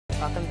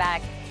Welcome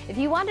back. If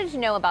you wanted to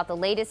know about the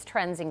latest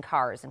trends in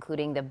cars,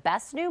 including the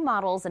best new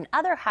models and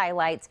other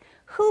highlights,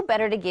 who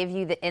better to give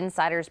you the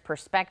insider's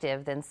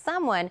perspective than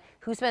someone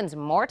who spends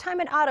more time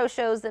at auto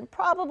shows than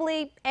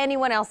probably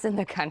anyone else in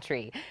the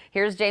country?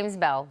 Here's James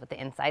Bell with the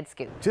Inside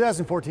Scoop.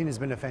 2014 has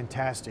been a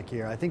fantastic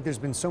year. I think there's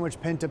been so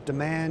much pent-up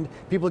demand,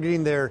 people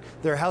getting their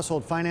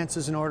household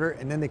finances in order,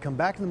 and then they come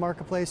back to the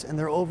marketplace and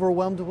they're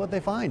overwhelmed with what they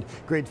find.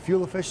 Great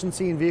fuel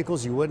efficiency in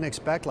vehicles you wouldn't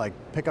expect, like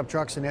pickup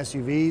trucks and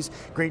SUVs,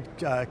 great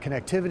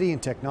connectivity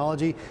and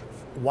technology,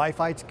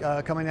 Wi-Fi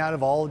coming out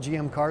of all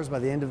GM cars by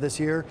the end of this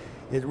year.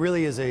 It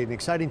really is an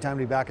exciting time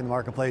to be back in the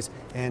marketplace,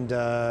 and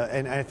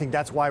I think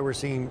that's why we're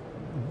seeing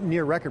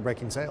near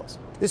record-breaking sales.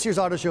 This year's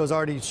auto show is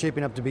already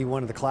shaping up to be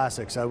one of the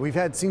classics. We've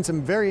seen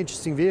some very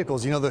interesting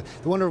vehicles. You know, the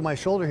one over my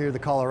shoulder here, the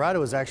Colorado,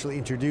 was actually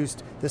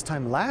introduced this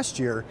time last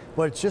year,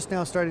 but it's just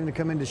now starting to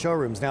come into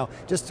showrooms. Now,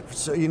 just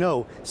so you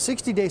know,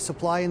 60-day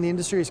supply in the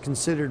industry is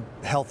considered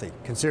healthy,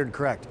 considered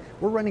correct.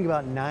 We're running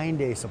about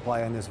 9-day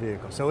supply on this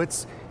vehicle, so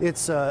it's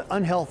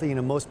unhealthy in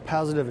a most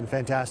positive and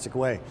fantastic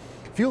way.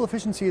 Fuel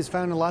efficiency is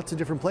found in lots of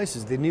different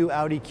places. The new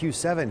Audi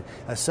Q7,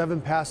 a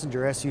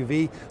 7-passenger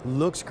SUV,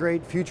 looks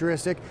great,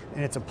 futuristic,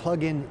 and it's a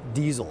plug-in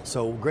diesel.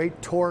 So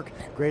great torque,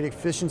 great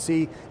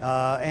efficiency,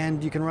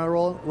 and you can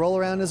roll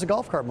around as a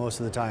golf cart most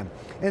of the time.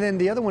 And then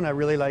the other one I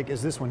really like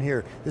is this one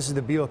here. This is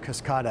the Buick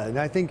Cascada, and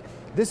I think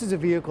this is a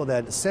vehicle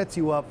that sets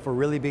you up for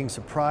really being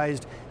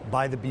surprised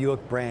by the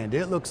Buick brand.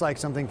 It looks like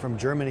something from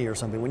Germany or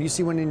something. When you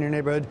see one in your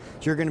neighborhood,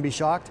 you're going to be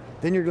shocked.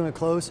 Then you're going to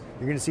close,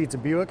 you're going to see it's a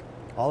Buick.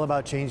 All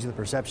about changing the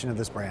perception of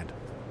this brand.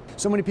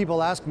 So many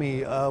people ask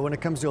me when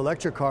it comes to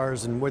electric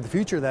cars and where the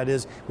future of that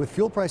is, with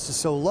fuel prices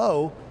so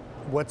low,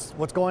 what's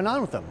going on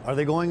with them? Are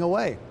they going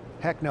away?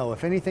 Heck no.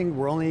 If anything,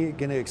 we're only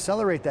going to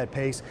accelerate that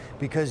pace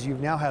because you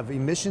now have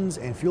emissions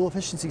and fuel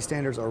efficiency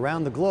standards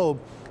around the globe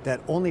that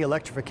only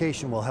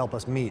electrification will help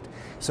us meet.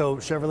 So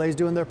Chevrolet's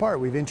doing their part.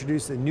 We've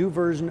introduced a new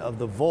version of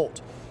the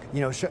Volt. You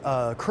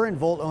know, current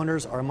Volt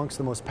owners are amongst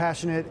the most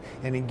passionate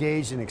and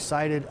engaged and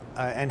excited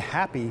and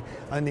happy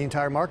in the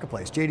entire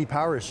marketplace. J.D.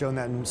 Power has shown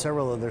that in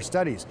several of their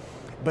studies.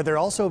 But they're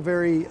also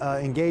very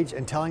engaged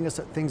and telling us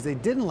things they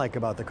didn't like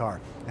about the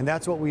car. And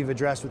that's what we've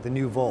addressed with the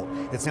new Volt.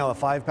 It's now a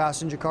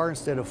 5-passenger car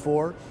instead of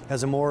 4,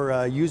 has a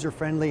more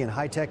user-friendly and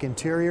high-tech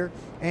interior,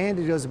 and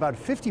it does about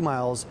 50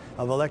 miles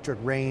of electric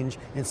range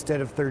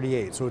instead of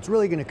 38. So it's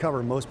really going to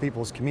cover most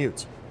people's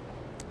commutes.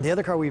 The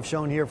other car we've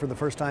shown here for the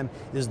first time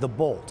is the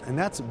Bolt, and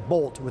that's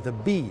Bolt with a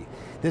B.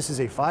 This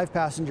is a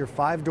 5-passenger,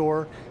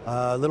 5-door,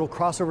 little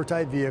crossover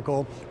type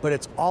vehicle, but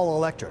it's all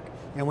electric.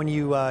 And when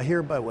you hear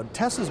about what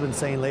Tesla's been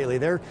saying lately,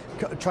 they're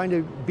trying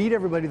to beat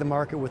everybody in the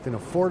market with an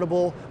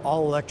affordable,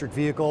 all-electric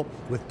vehicle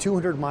with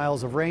 200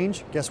 miles of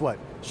range. Guess what?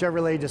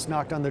 Chevrolet just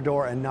knocked on their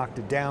door and knocked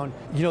it down.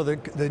 You know,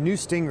 the new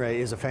Stingray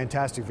is a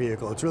fantastic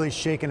vehicle. It's really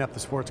shaken up the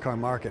sports car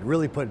market,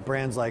 really put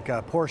brands like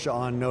Porsche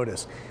on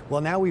notice.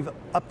 Well, now we've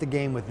upped the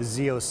game with the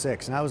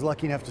Z06, and I was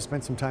lucky enough to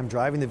spend some time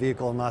driving the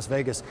vehicle in Las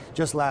Vegas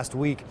just last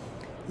week.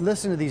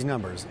 Listen to these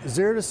numbers,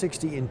 0 to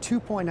 60 in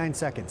 2.9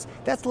 seconds.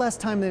 That's less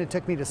time than it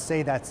took me to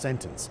say that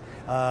sentence.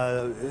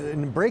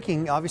 In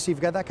braking, obviously, if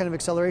you've got that kind of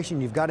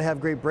acceleration, you've got to have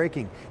great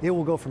braking. It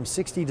will go from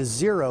 60 to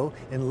 0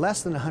 in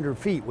less than 100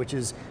 feet, which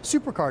is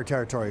supercar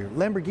territory,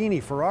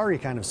 Lamborghini, Ferrari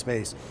kind of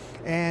space.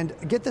 And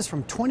get this,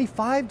 from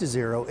 25 to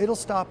 0, it'll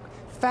stop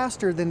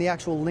faster than the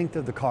actual length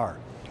of the car.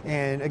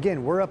 And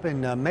again, we're up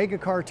in mega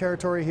car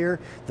territory here,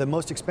 the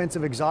most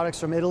expensive exotics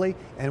from Italy,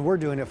 and we're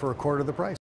doing it for a quarter of the price.